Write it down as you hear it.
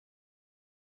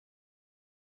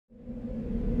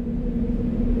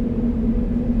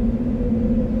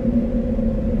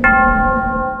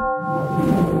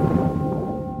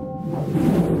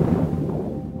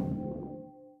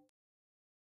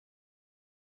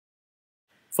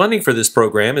Funding for this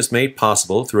program is made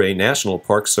possible through a National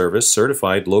Park Service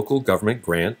certified local government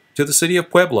grant to the City of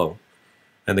Pueblo,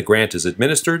 and the grant is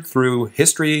administered through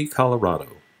History Colorado.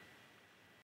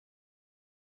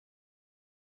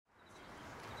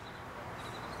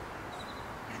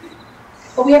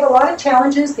 But we have a lot of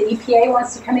challenges. The EPA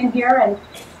wants to come in here and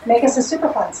make us a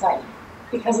Superfund site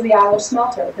because of the Eilers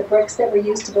smelter. The bricks that were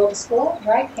used to build the school,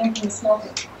 right, came from the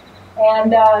smelter.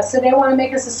 And so they want to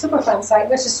make us a Superfund site,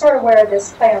 which is sort of where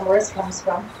this play on words comes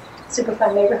from,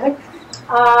 Superfund neighborhood.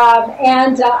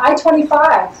 And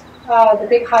I-25, the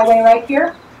big highway right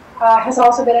here, has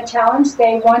also been a challenge.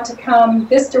 They want to come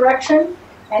this direction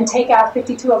and take out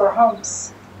 52 of our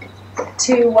homes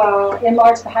to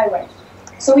enlarge the highway.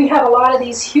 So we have a lot of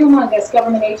these humongous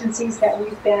government agencies that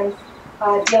we've been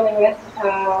dealing with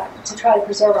to try to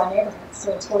preserve our neighborhoods.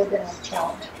 So it's really been a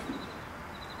challenge.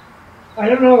 I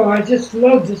don't know, I just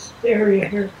love this area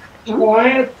here. It's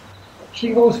quiet,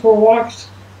 she goes for walks,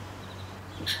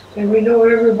 and we know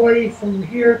everybody from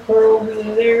here clear over to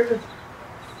there.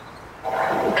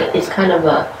 It's kind of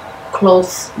a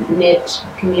close-knit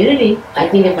community. I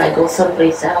think if I go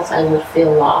someplace else, I would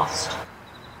feel lost.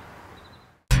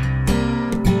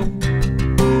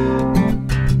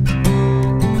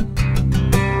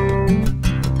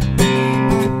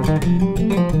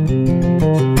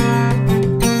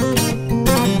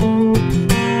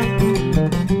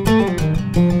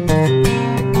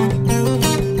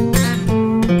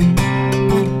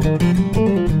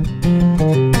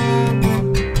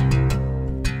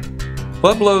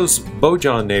 Pueblo's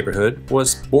Bojon neighborhood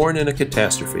was born in a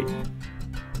catastrophe.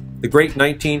 The Great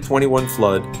 1921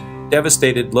 flood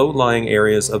devastated low-lying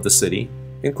areas of the city,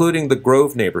 including the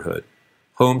Grove neighborhood,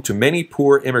 home to many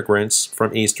poor immigrants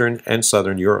from Eastern and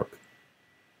Southern Europe.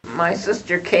 My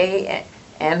sister Kay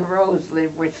and Rose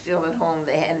were still at home.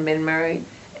 They hadn't been married,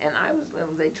 and I was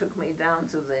little. They took me down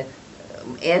to the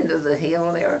end of the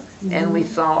hill there, and we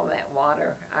saw that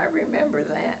water. I remember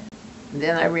that.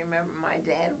 Then I remember my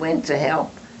dad went to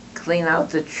help clean out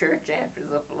the church after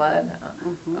the flood.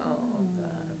 Oh,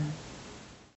 God.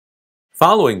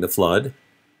 Following the flood,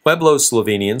 Pueblo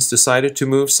Slovenians decided to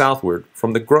move southward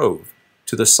from the Grove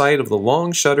to the site of the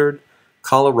long-shuttered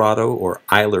Colorado or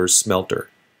Eilers smelter.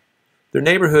 Their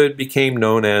neighborhood became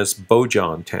known as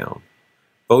Bojon Town,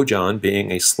 Bojon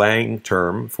being a slang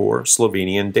term for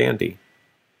Slovenian dandy.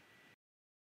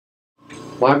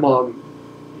 My mom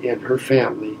and her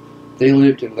family, they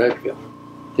lived in Leadville.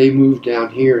 They moved down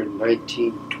here in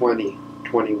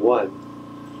 1920-21,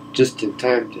 just in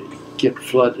time to get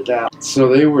flooded out. So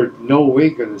they were no way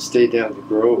going to stay down the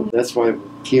Grove. That's why we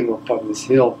came up on this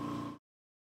hill.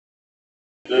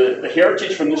 The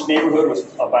heritage from this neighborhood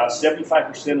was about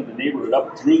 75% of the neighborhood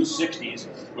up through the 60s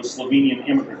was Slovenian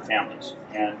immigrant families.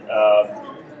 And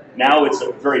now it's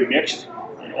a very mixed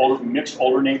older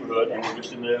neighborhood, and we're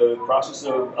just in the process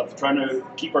of trying to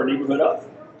keep our neighborhood up.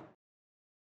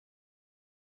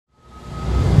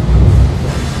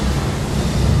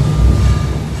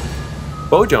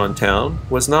 Bojon Town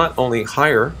was not only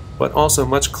higher, but also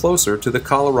much closer to the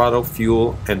Colorado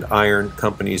Fuel and Iron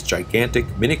Company's gigantic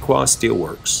Miniqua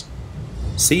Steelworks.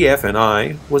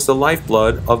 CF&I was the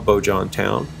lifeblood of Bojon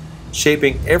Town,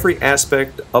 shaping every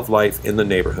aspect of life in the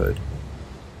neighborhood.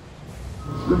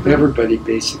 Everybody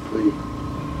basically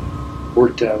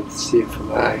worked out with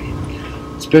CF&I,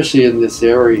 especially in this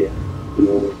area. You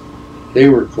know, they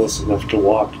were close enough to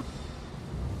walk.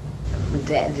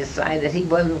 Dad decided he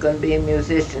wasn't going to be a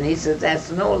musician. He said,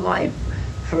 that's no life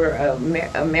for a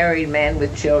married man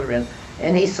with children.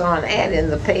 And he saw an ad in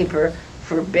the paper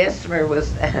for Bessemer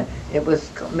Miss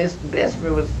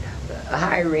Bessemer was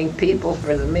hiring people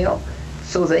for the mill.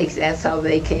 So that's how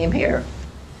they came here.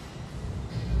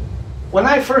 When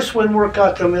I first went work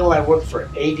out the mill, I worked for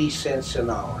 80 cents an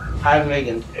hour. I'm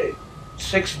making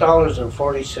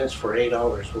 $6.40 for 8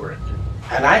 hours work.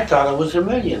 And I thought I was a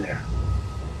millionaire.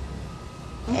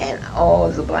 And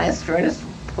the blast furnace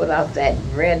put out that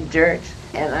red dirt.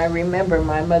 And I remember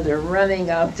my mother running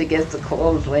out to get the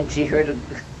clothes when she heard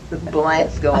the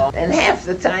blast go off. And half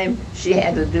the time she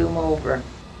had to do them over.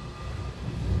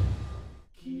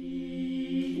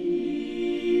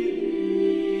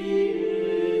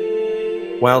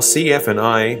 While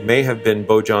CF&I may have been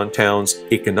Bojon Town's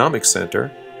economic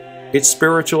center, its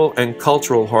spiritual and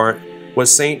cultural heart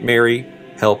was St. Mary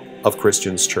Help of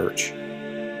Christians Church.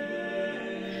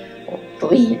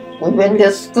 We went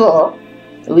to school,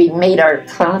 we made our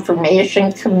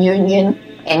confirmation, communion,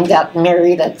 and got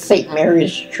married at St.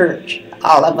 Mary's Church.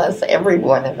 All of us, every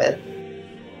one of us.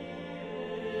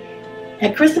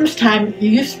 At Christmas time,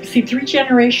 you used to see 3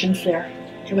 generations there.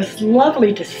 It was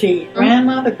lovely to see.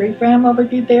 Grandma, the great-grandma would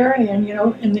be there, and, you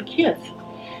know, and the kids.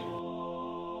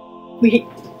 We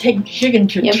take chicken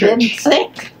to church. You've been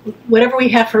sick. Whatever we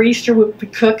have for Easter, we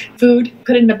cook food,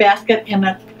 put it in a basket, and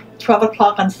at 12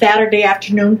 o'clock on Saturday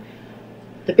afternoon,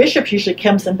 the bishop usually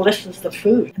comes and blesses the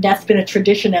food. And that's been a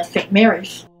tradition at St.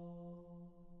 Mary's.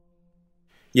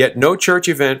 Yet no church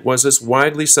event was as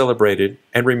widely celebrated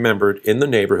and remembered in the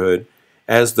neighborhood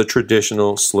as the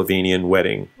traditional Slovenian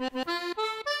wedding.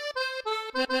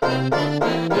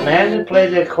 The man that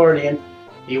played the accordion,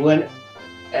 he went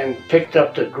and picked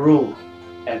up the groom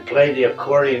and played the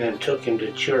accordion and took him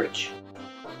to church.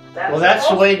 Well, that's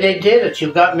the way they did it.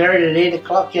 You got married at 8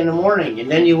 o'clock in the morning, and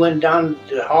then you went down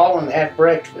to the hall and had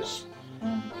breakfast.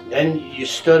 Then you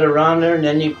stood around there, and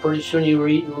then pretty soon you were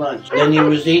eating lunch. Then you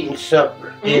was eating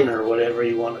supper, dinner, whatever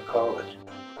you want to call it.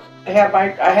 I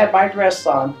had my dress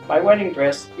on, my wedding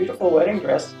dress, beautiful wedding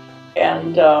dress,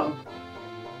 and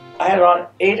I had it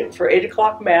on for 8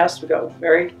 o'clock mass. We got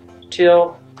married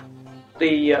till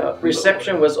the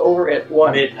reception was over at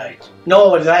 1. Midnight.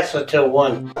 No, that's until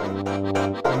 1.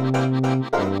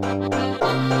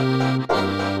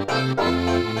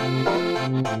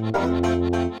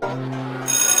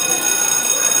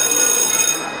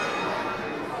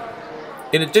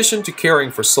 In addition to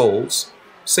caring for souls,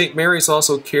 St. Mary's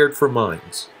also cared for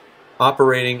minds,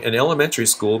 operating an elementary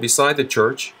school beside the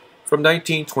church from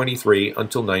 1923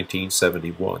 until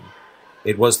 1971.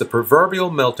 It was the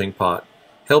proverbial melting pot,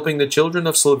 helping the children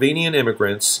of Slovenian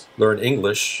immigrants learn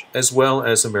English as well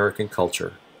as American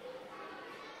culture.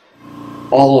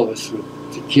 All of us,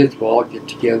 the kids will all get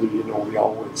together, you know, we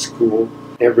all went to school.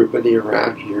 Everybody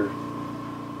around here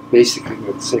basically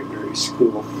went to St. Mary's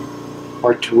School.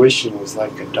 Our tuition was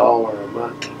like $1 a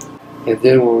month. And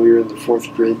then when we were in the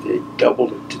 4th grade, they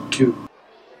doubled it to 2.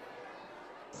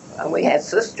 We had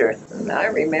sisters, and I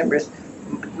remember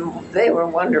they were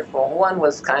wonderful. One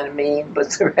was kind of mean,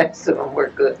 but the rest of them were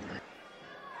good.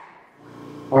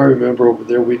 I remember over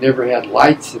there, we never had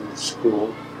lights in the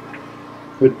school.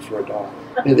 Couldn't for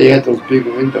 $1. And they had those big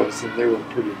windows, and they were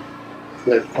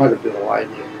they had quite a bit of light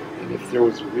in them. And if there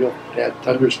was a real bad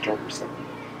thunderstorm or something,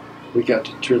 we got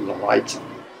to turn the lights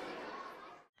on.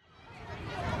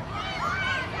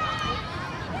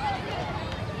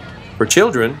 For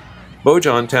children,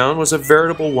 Bojon town was a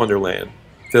veritable wonderland,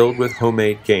 filled with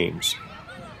homemade games.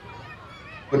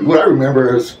 But what I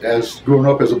remember as growing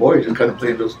up as a boy, just kind of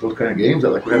playing those kind of games.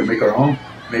 Like we had to make our own.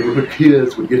 Neighborhood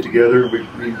kids would get together. We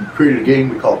created a game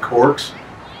we called Corks.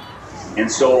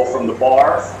 And so from the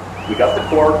bar, we got the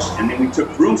corks, and then we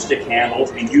took broomstick handles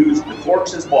and used the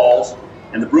corks as balls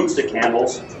and the broomstick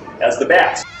handles as the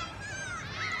bats.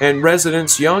 And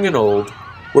residents young and old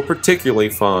were particularly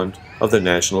fond of the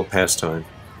national pastime.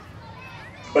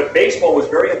 But baseball was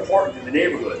very important in the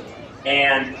neighborhood.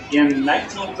 And in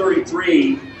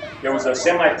 1933, there was a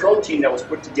semi-pro team that was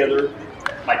put together.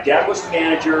 My dad was the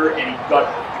manager, and he got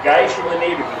the guys from the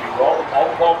neighborhood. We were all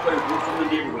the ball players were from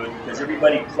the neighborhood because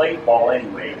everybody played ball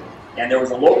anyway. And there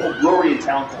was a local brewery in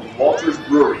town called Walter's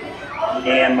Brewery.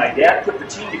 And my dad put the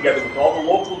team together with all the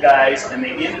local guys, and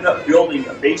they ended up building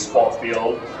a baseball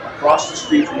field across the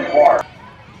street from the bar.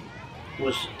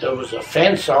 There was a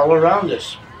fence all around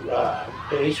this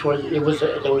place where there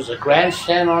was a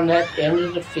grandstand on that end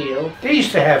of the field. They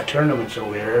used to have tournaments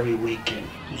over there every weekend.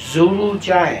 Zulu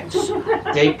Giants.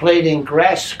 They played in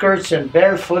grass skirts and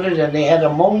barefooted, and they had a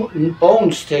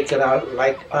bone sticking out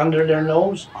like under their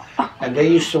nose, and they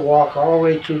used to walk all the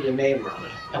way through the neighborhood.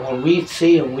 And when we'd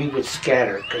see them, we would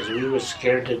scatter because we were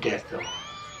scared to death of them.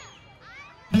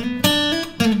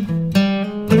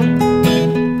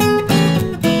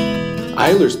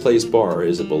 Eilers Place Bar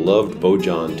is a beloved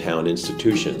Bojon town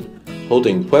institution,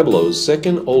 holding Pueblo's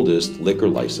second oldest liquor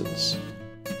license.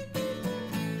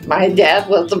 My dad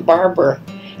was a barber,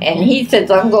 and he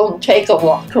said, I'm going to take a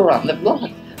walk around the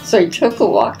block. So he took a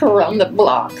walk around the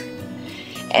block,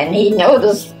 and he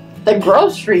noticed the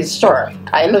grocery store.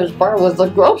 Eilers Bar was a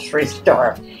grocery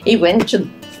store. He went to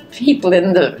people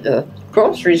in the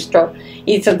grocery store.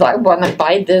 He said, I want to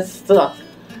buy this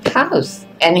house.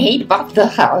 And he bought the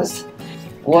house.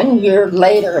 1 year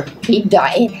later, he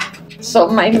died. So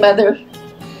my mother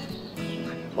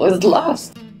was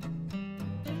lost.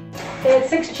 They had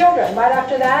 6 children. Right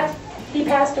after that, he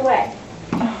passed away.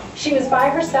 She was by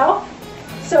herself.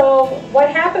 So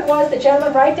what happened was the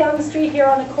gentleman right down the street here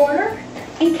on the corner,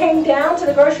 he came down to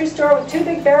the grocery store with 2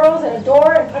 big barrels and a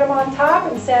door and put them on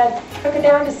top and said, took her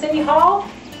down to City Hall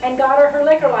and got her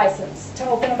liquor license to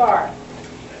open a bar.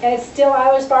 And it's still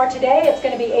Eilers Bar today. It's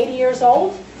going to be 80 years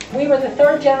old. We were the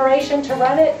 3rd generation to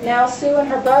run it. Now Sue and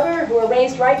her brother, who were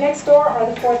raised right next door, are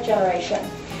the 4th generation.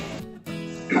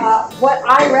 what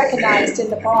I recognized in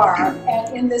the bar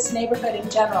and in this neighborhood in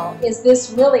general is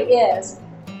this really is,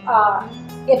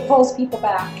 it pulls people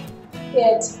back.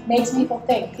 It makes people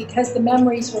think because the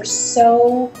memories were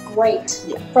so great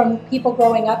from people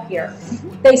growing up here.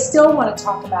 They still want to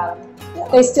talk about them.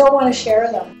 They still want to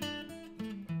share them.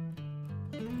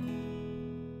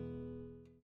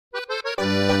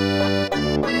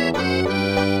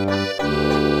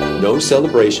 No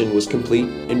celebration was complete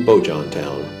in Bojon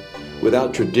town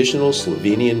without traditional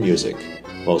Slovenian music,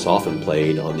 most often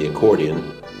played on the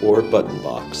accordion or button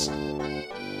box.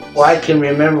 Well, I can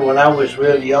remember when I was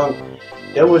real young,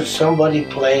 there was somebody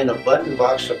playing a button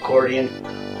box accordion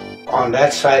on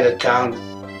that side of town.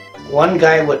 One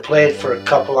guy would play it for a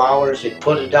couple hours, he'd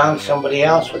put it down, somebody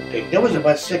else would pick. There was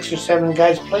about 6 or 7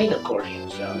 guys playing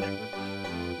accordions down there.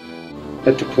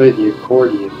 Had to play the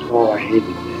accordion. Oh, I hated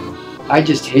that. I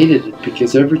just hated it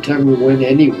because every time we went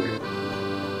anywhere,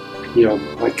 you know,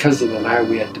 my cousin and I,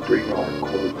 we had to bring our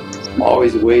accordions.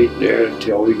 Always wait there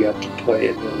until we got to play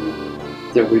it,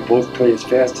 and then we both play as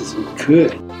fast as we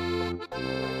could.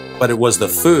 But it was the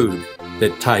food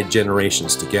that tied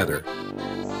generations together.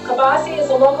 Kibasi is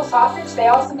a local sausage. They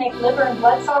also make liver and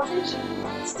blood sausage.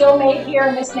 Still made here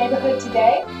in this neighborhood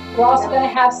today. We're also going to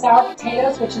have sour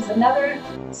potatoes, which is another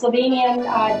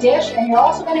Slovenian dish, and you're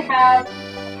also going to have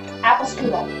apple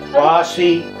strudel.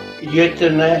 Kibasi,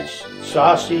 jutene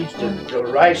sausage, the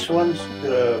rice ones,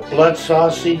 the blood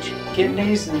sausage.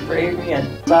 Kidneys and gravy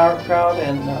and sauerkraut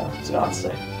and zgotse.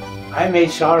 I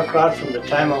made sauerkraut from the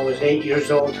time I was 8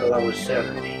 years old till I was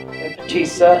 70. And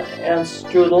Patica and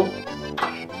strudel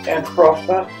and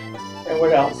krofa and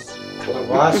what else?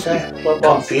 Klobasa,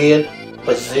 kampir,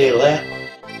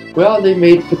 bazile. Well, they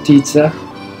made Patica,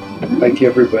 like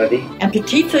everybody. And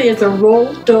Potica is a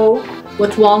rolled dough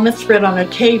with walnut spread on a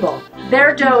table.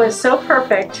 Their dough is so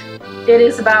perfect. It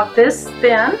is about this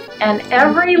thin, and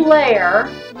every layer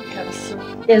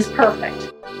is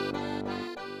perfect.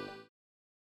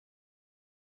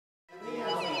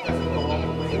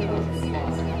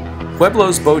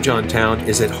 Pueblo's Bojon town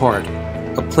is at heart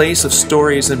a place of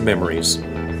stories and memories,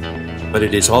 but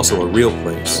it is also a real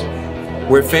place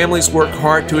where families work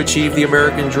hard to achieve the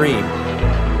American dream,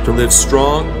 to live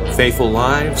strong, faithful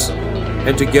lives,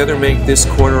 and together make this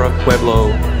corner of Pueblo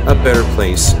a better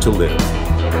place to live.